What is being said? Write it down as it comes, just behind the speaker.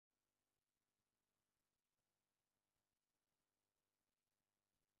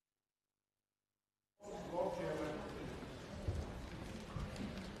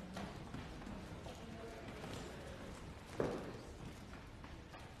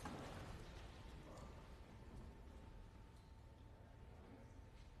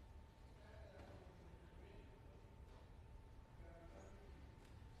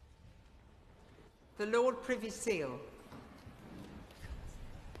The Lord Privy Seal.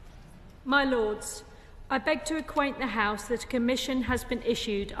 My Lords, I beg to acquaint the House that a commission has been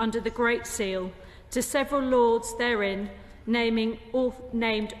issued under the Great Seal to several Lords therein named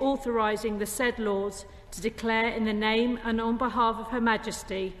authorising the said Lords to declare in the name and on behalf of Her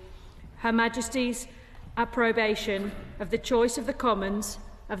Majesty's approbation of the choice of the Commons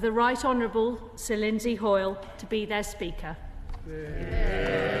of the Right Honourable Sir Lindsay Hoyle to be their Speaker.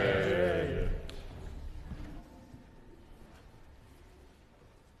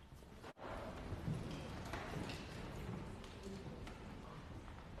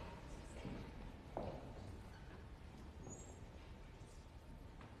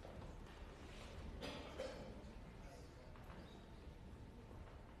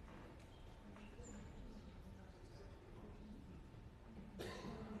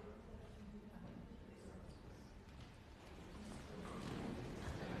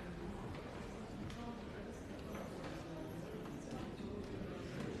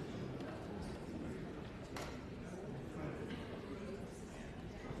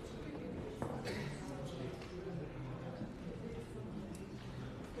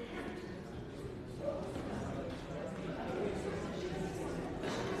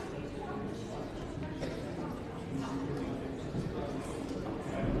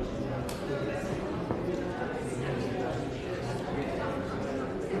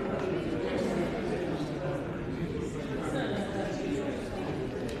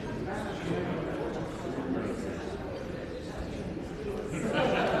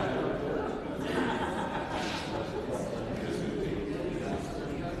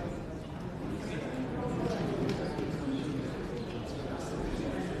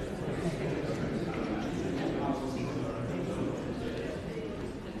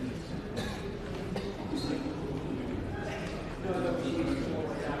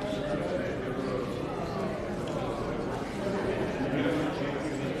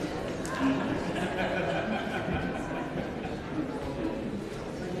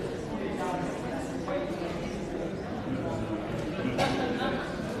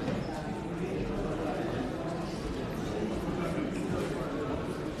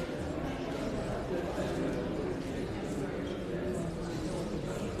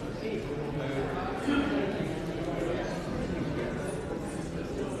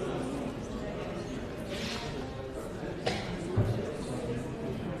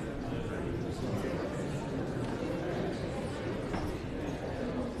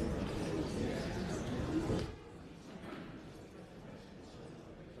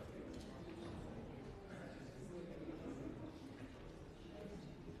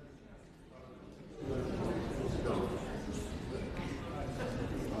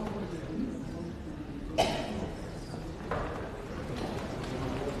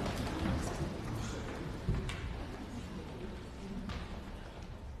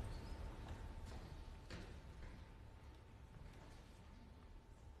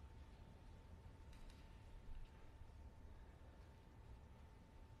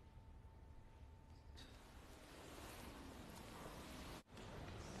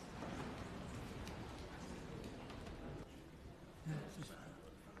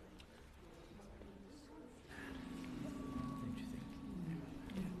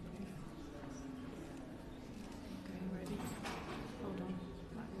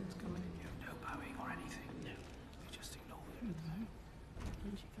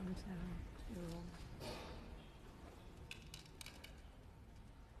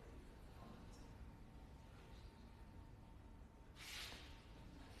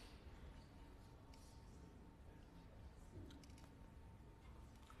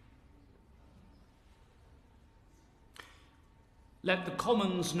 Let the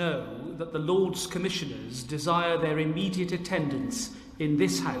Commons know that the Lords Commissioners desire their immediate attendance in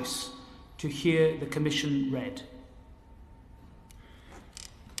this House to hear the Commission read.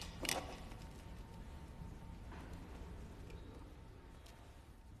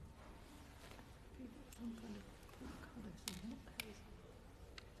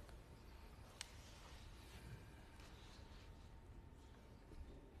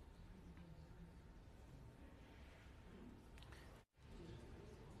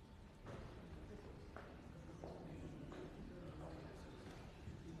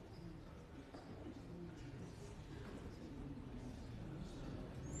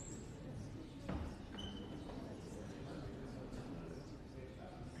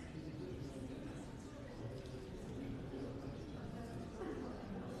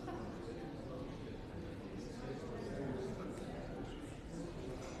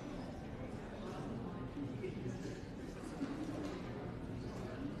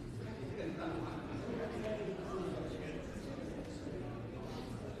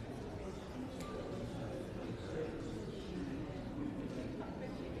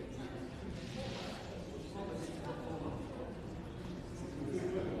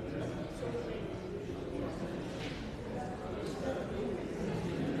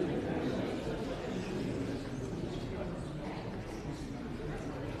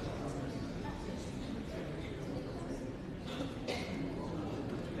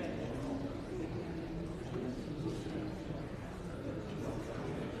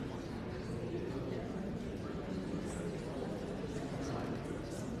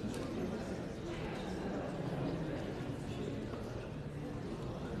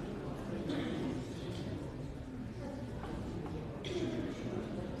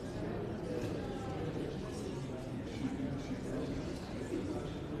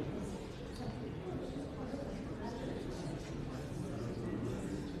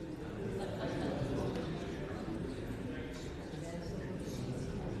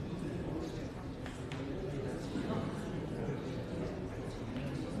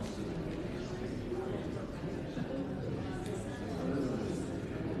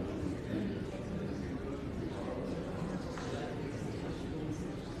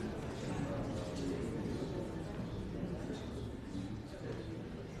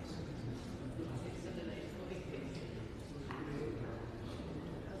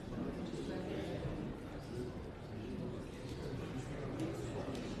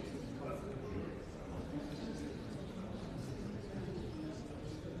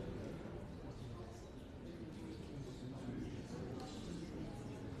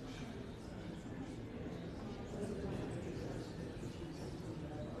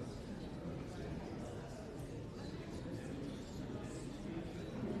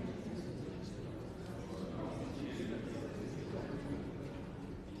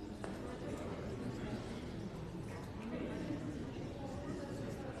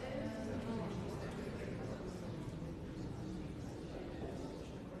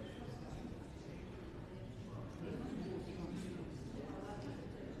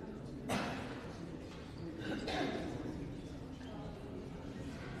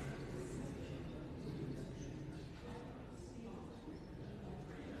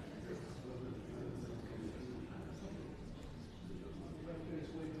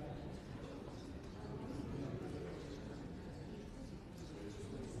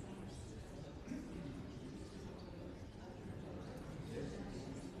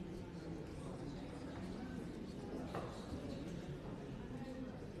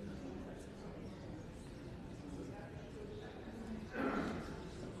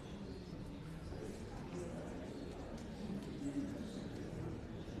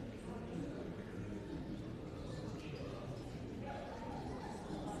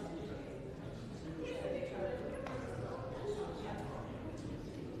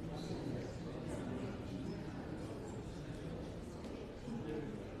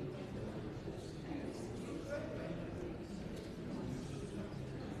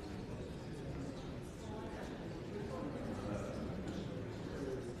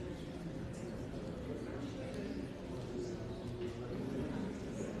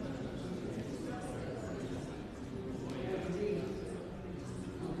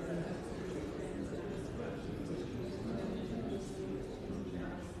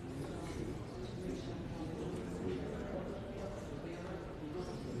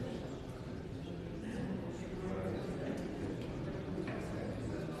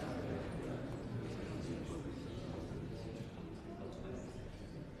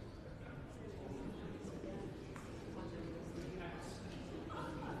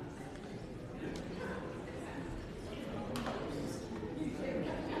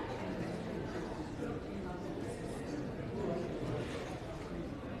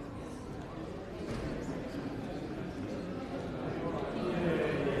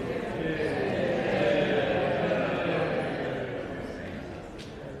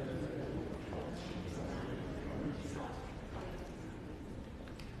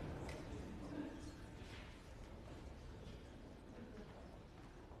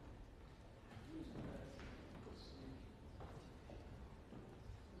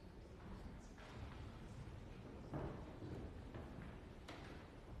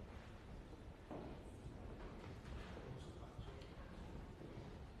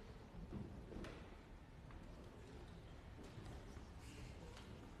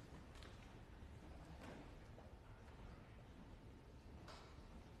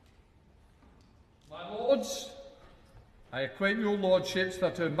 My Lords, I acquaint your Lordships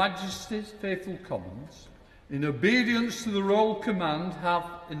that Her Majesty's faithful Commons, in obedience to the royal command, have,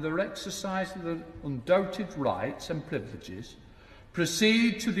 in their exercise of their undoubted rights and privileges,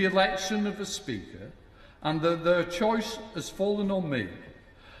 proceed to the election of a Speaker, and that their choice has fallen on me.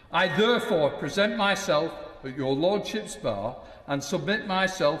 I therefore present myself at your Lordship's bar and submit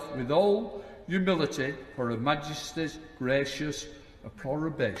myself with all humility for Her Majesty's gracious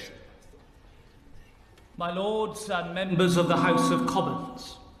approbation. My Lords and members of the House of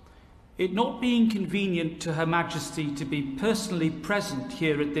Commons, it not being convenient to Her Majesty to be personally present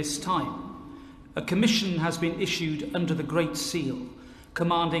here at this time, a commission has been issued under the Great Seal,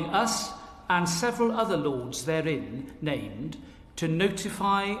 commanding us and several other lords therein named to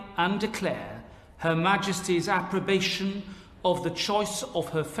notify and declare Her Majesty's approbation of the choice of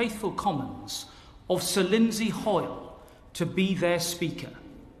her faithful Commons of Sir Lindsay Hoyle to be their Speaker,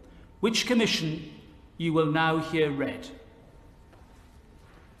 which commission you will now hear read.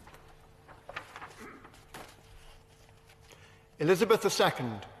 Elizabeth II,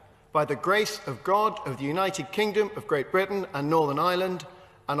 by the grace of God of the United Kingdom of Great Britain and Northern Ireland,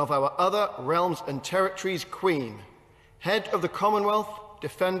 and of our other realms and territories, Queen, Head of the Commonwealth,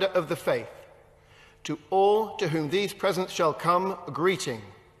 Defender of the Faith, to all to whom these presents shall come, greeting.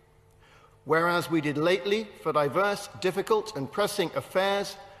 Whereas we did lately, for diverse, difficult and pressing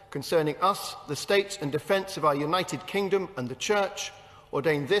affairs concerning us, the states and defence of our United Kingdom and the Church,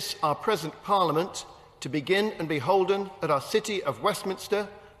 ordain this our present Parliament to begin and be holden at our city of Westminster,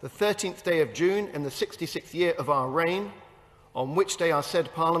 the 13th day of June in the 66th year of our reign, on which day our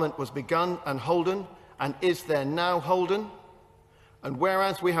said Parliament was begun and holden, and is there now holden. And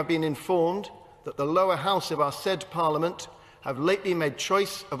whereas we have been informed that the lower house of our said Parliament have lately made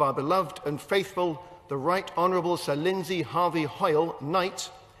choice of our beloved and faithful, the Right Honourable Sir Lindsay Harvey Hoyle, Knight,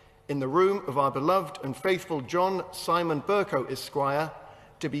 in the room of our beloved and faithful John Simon Bercow, Esquire,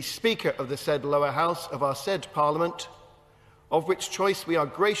 to be Speaker of the said lower house of our said Parliament, of which choice we are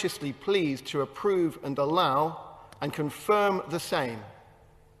graciously pleased to approve and allow and confirm the same.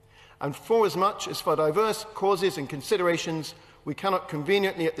 And forasmuch as for diverse causes and considerations we cannot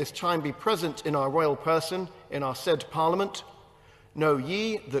conveniently at this time be present in our royal person in our said Parliament, know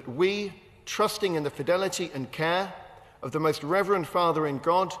ye that we, trusting in the fidelity and care of the most reverend Father in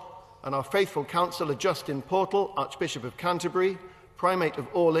God and our faithful counsellor Justin Portal, Archbishop of Canterbury, Primate of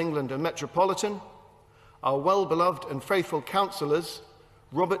all England and Metropolitan, our well-beloved and faithful counsellors,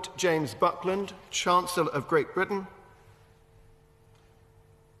 Robert James Buckland, Chancellor of Great Britain,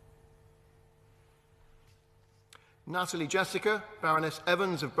 Natalie Jessica, Baroness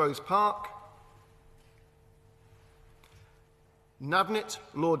Evans of Bowes Park, Nabnit,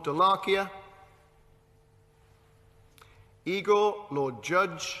 Lord Dalarkia, Igor, Lord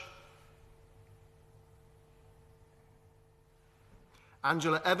Judge,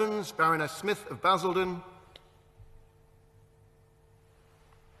 Angela Evans, Baroness Smith of Basildon,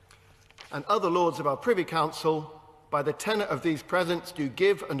 and other lords of our Privy Council, by the tenor of these presents, do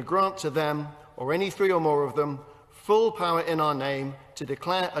give and grant to them, or any three or more of them, full power in our name to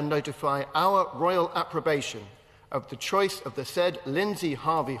declare and notify our royal approbation of the choice of the said Lindsay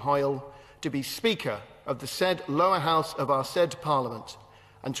Harvey Hoyle to be Speaker of the said lower house of our said Parliament,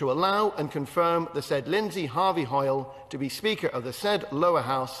 and to allow and confirm the said Lindsay Harvey Hoyle to be Speaker of the said lower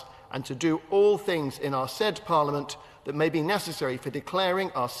house, and to do all things in our said Parliament that may be necessary for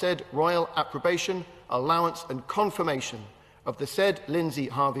declaring our said royal approbation, allowance and confirmation of the said Lindsay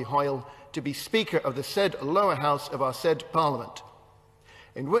Harvey Hoyle to be Speaker of the said lower house of our said Parliament.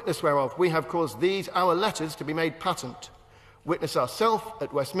 In witness whereof we have caused these our letters to be made patent. Witness ourselves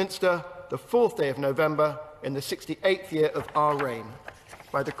at Westminster, the 4th day of November, in the 68th year of our reign,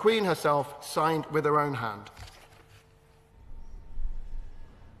 by the Queen herself, signed with her own hand.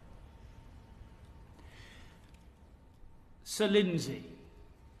 Sir Lindsay,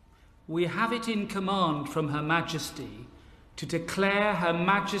 we have it in command from Her Majesty to declare Her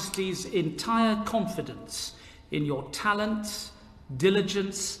Majesty's entire confidence in your talents,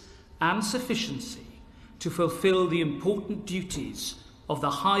 diligence and sufficiency to fulfil the important duties of the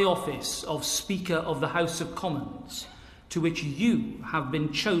high office of Speaker of the House of Commons, to which you have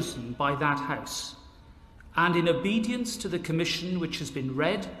been chosen by that House, and in obedience to the commission which has been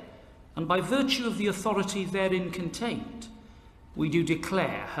read, and by virtue of the authority therein contained, we do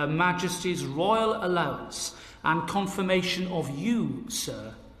declare Her Majesty's royal allowance and confirmation of you,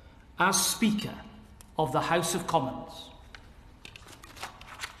 sir, as Speaker of the House of Commons.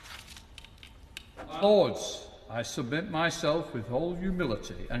 My Lords, I submit myself with all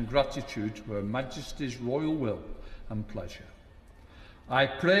humility and gratitude to Her Majesty's royal will and pleasure. I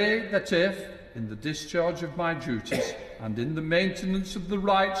pray that if, in the discharge of my duties and in the maintenance of the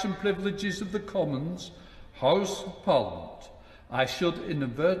rights and privileges of the Commons, House of Parliament, I should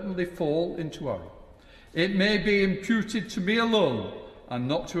inadvertently fall into error, it may be imputed to me alone and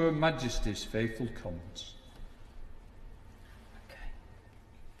not to Her Majesty's faithful Commons.